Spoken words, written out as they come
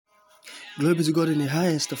Glory be to God in the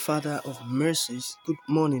highest, the Father of mercies. Good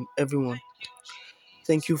morning, everyone.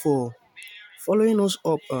 Thank you for following us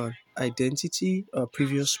up on Identity, our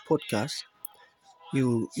previous podcast.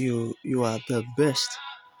 You are the best,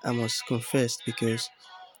 I must confess, because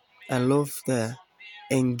I love the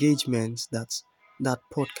engagement that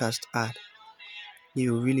podcast had.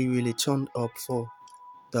 You really turned up for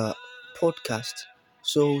the podcast.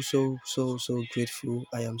 So grateful.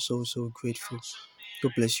 I am so grateful.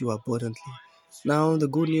 God bless you abundantly. Now the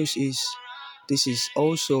good news is this is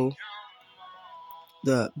also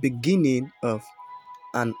the beginning of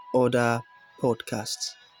an other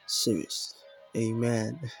podcast series.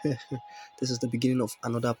 Amen. This is the beginning of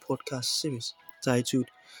another podcast series titled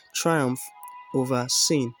Triumph Over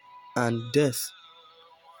Sin and Death.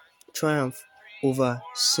 Triumph over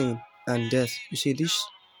sin and death. You see, this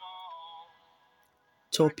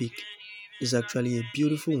topic is actually a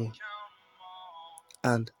beautiful one.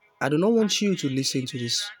 And I do not want you to listen to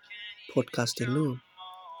this podcast alone.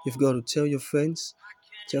 You've got to tell your friends,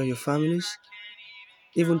 tell your families,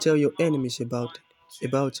 even tell your enemies about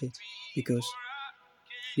it because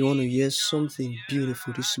you want to hear something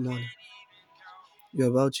beautiful this morning. You're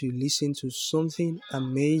about to listen to something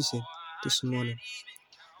amazing this morning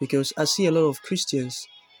because I see a lot of Christians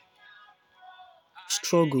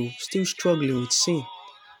still struggling with sin.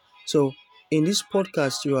 So in this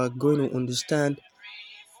podcast, you are going to understand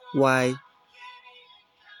why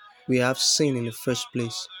we have sin in the first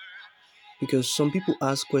place. Because some people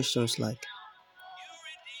ask questions like,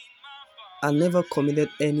 I never committed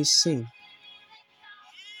any sin.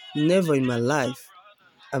 Never in my life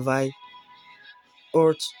have I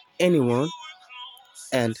hurt anyone.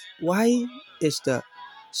 And why is the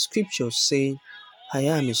scripture saying, I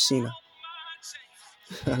am a sinner?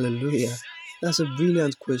 Hallelujah. That's a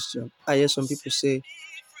brilliant question. I hear some people say,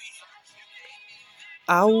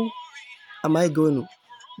 how am I going to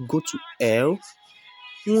go to hell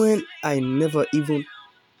when I never even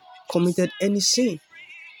committed any sin?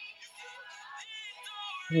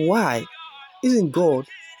 Why? Isn't God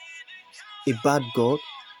a bad God?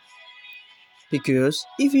 Because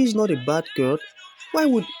if He is not a bad God, why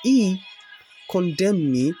would He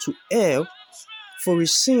condemn me to hell for a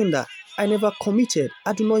sin that I never committed?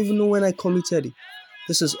 I do not even know when I committed it.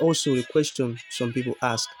 This is also a question some people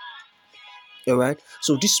ask. Alright?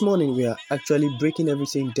 So this morning we are actually breaking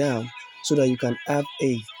everything down so that you can have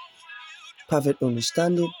a perfect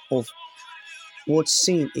understanding of what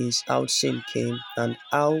sin is, how sin came, and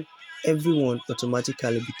how everyone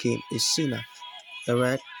automatically became a sinner.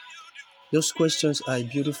 Alright? Those questions are a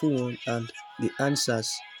beautiful one, and the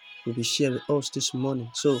answers will be shared with us this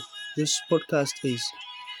morning. So this podcast is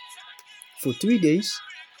for 3 days.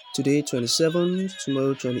 Today 27,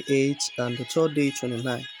 tomorrow 28, and the third day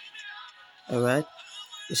 29. Alright?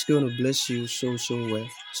 It's going to bless you so well.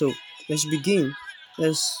 So let's begin.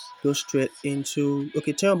 Let's go straight into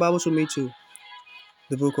turn your Bible to me to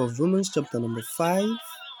the book of Romans, chapter number 5,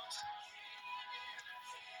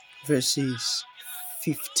 verses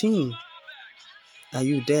 15. Are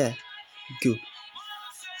you there? Good.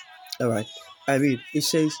 Alright. I read. It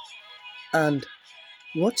says, and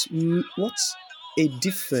what's a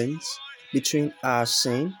difference between our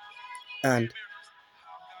sin and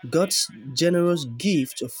God's generous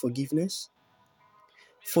gift of forgiveness?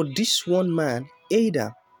 For this one man,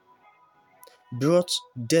 Adam, brought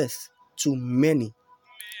death to many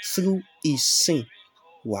through his sin.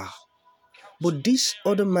 Wow. But this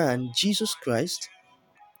other man, Jesus Christ,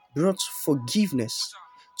 brought forgiveness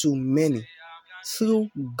to many through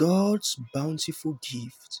God's bountiful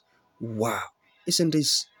gift. Wow. Isn't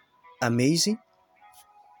this amazing?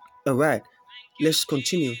 All right, let's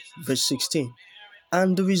continue. Verse 16.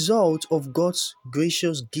 And the result of God's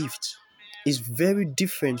gracious gift is very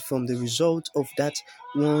different from the result of that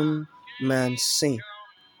one man's sin.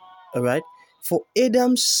 All right. For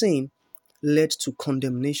Adam's sin led to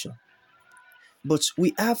condemnation, but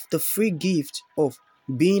we have the free gift of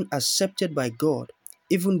being accepted by God,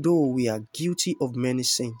 even though we are guilty of many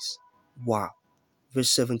sins. Wow.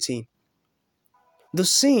 Verse 17. The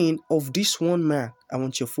sin of this one man, I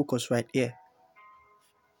want your focus right here.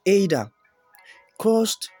 Adam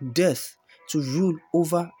caused death to rule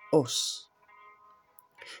over us.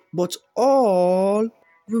 But all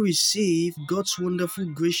who receive God's wonderful,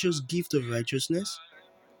 gracious gift of righteousness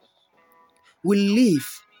will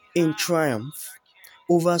live in triumph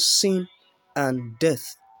over sin and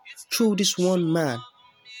death through this one man,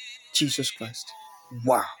 Jesus Christ.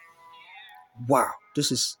 Wow. Wow.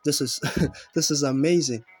 This is this is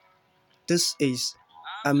amazing. This is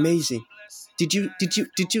amazing. Did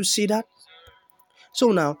you see that?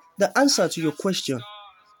 So now the answer to your question,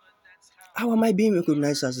 How am I being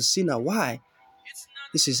recognized as a sinner? Why?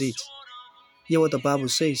 This is it. Hear what the Bible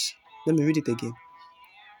says. Let me read it again.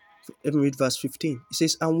 Let me read verse 15. It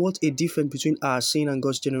says, and what a difference between our sin and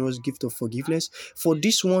God's generous gift of forgiveness. For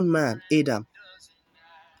this one man, Adam,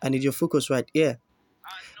 I need your focus right here,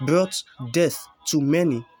 brought death to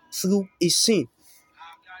many through his sin.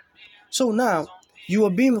 So now, you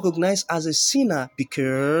are being recognized as a sinner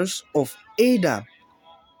because of Adam.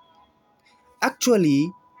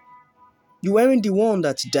 Actually, you weren't the one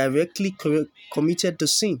that directly committed the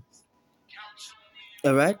sin.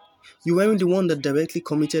 Alright? You weren't the one that directly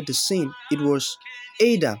committed the sin. It was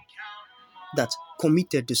Adam that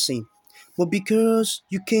committed the sin. But because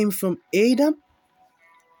you came from Adam,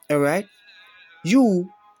 alright, you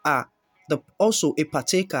are also a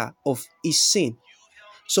partaker of his sin.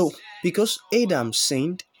 So, because Adam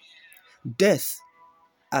sinned, death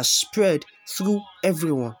has spread through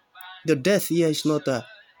everyone. The death here is not a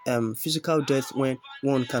physical death when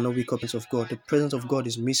one cannot wake up of God. The presence of God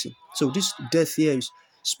is missing. So this death here is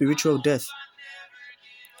spiritual death.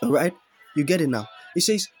 All right, you get it now. It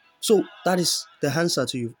says, so that is the answer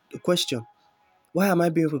to you, the question. Why am I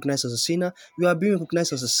being recognized as a sinner? You are being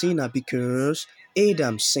recognized as a sinner because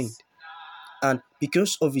Adam sinned. And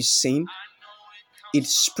because of his sin, it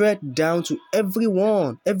spread down to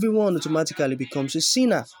everyone. Everyone automatically becomes a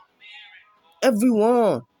sinner.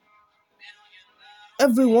 Everyone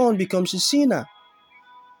becomes a sinner.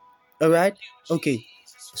 All right? Okay.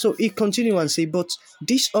 So he continued and said, but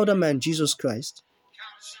this other man, Jesus Christ,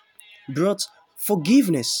 brought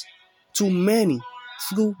forgiveness to many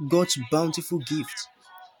through God's bountiful gift.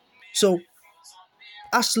 So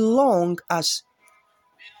as long as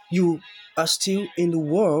you are still in the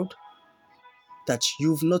world, that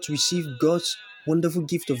you've not received God's wonderful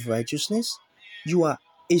gift of righteousness, you are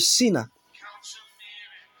a sinner.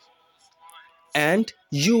 And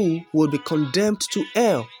you will be condemned to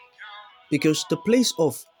hell, because the place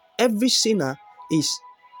of every sinner is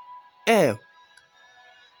hell.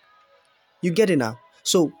 You get it now?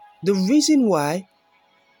 So the reason why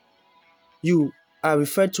you are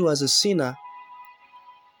referred to as a sinner,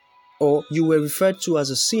 or you were referred to as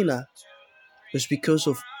a sinner, was because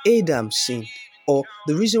of Adam's sin. Or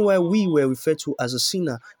the reason why we were referred to as a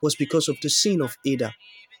sinner was because of the sin of Adam.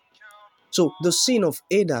 So the sin of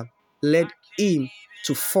Adam led him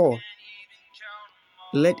to fall,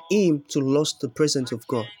 led him to lose the presence of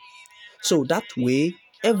God. So that way,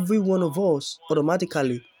 every one of us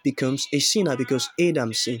automatically becomes a sinner because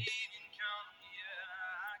Adam sinned.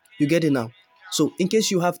 You get it now? So in case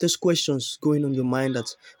you have these questions going on your mind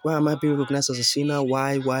that, why am I being recognized as a sinner?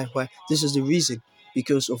 Why? This is the reason.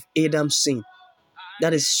 Because of Adam's sin.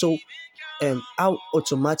 That is so how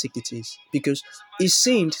automatic it is. Because he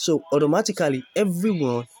sinned, so automatically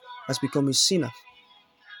everyone has become a sinner.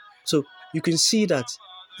 So you can see that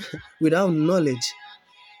without knowledge,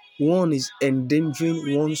 one is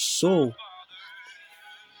endangering one's soul.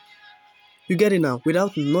 You get it now?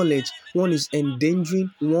 Without knowledge, one is endangering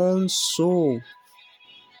one's soul.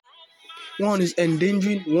 One is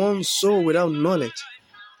endangering one's soul without knowledge.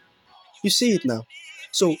 You see it now?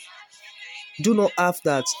 So do not have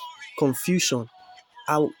that confusion.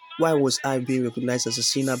 Why was I being recognized as a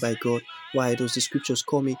sinner by God? Why does the scriptures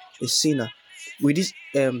call me a sinner? With this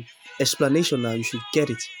explanation now, you should get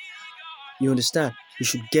it. You understand? You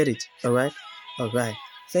should get it. All right? All right.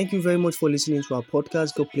 Thank you very much for listening to our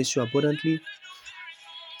podcast. God bless you abundantly.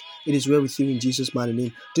 It is well with you in Jesus' mighty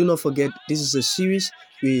name. Do not forget, this is a series.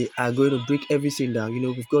 We are going to break everything down.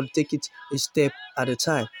 We've got to take it a step at a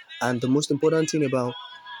time. And the most important thing about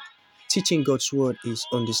teaching God's word is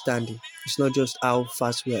understanding. It's not just how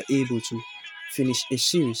fast we are able to finish a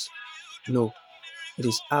series. No, it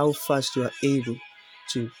is how fast you are able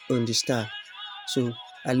to understand. So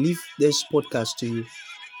I leave this podcast to you.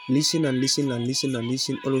 Listen and listen and listen and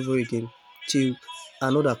listen all over again till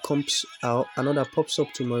another pops up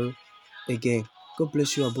tomorrow again. God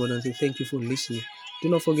bless you abundantly. Thank you for listening. Do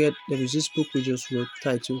not forget, there is this book we just wrote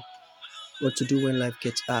titled What to Do When Life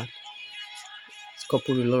Gets Hard. It's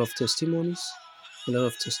coupled with a lot of testimonies. I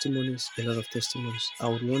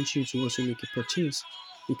would want you to also make a purchase.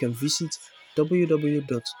 You can visit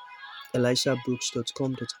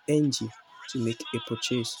www.elishabrooks.com.ng to make a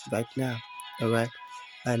purchase right now. Alright?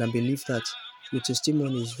 And I believe that your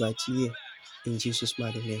testimony is right here in Jesus'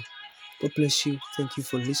 mighty name. God bless you. Thank you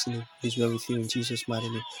for listening. It is well with you in Jesus' mighty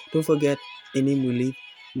name. Don't forget, in Him we live,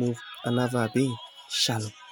 move, and have our being. Shalom.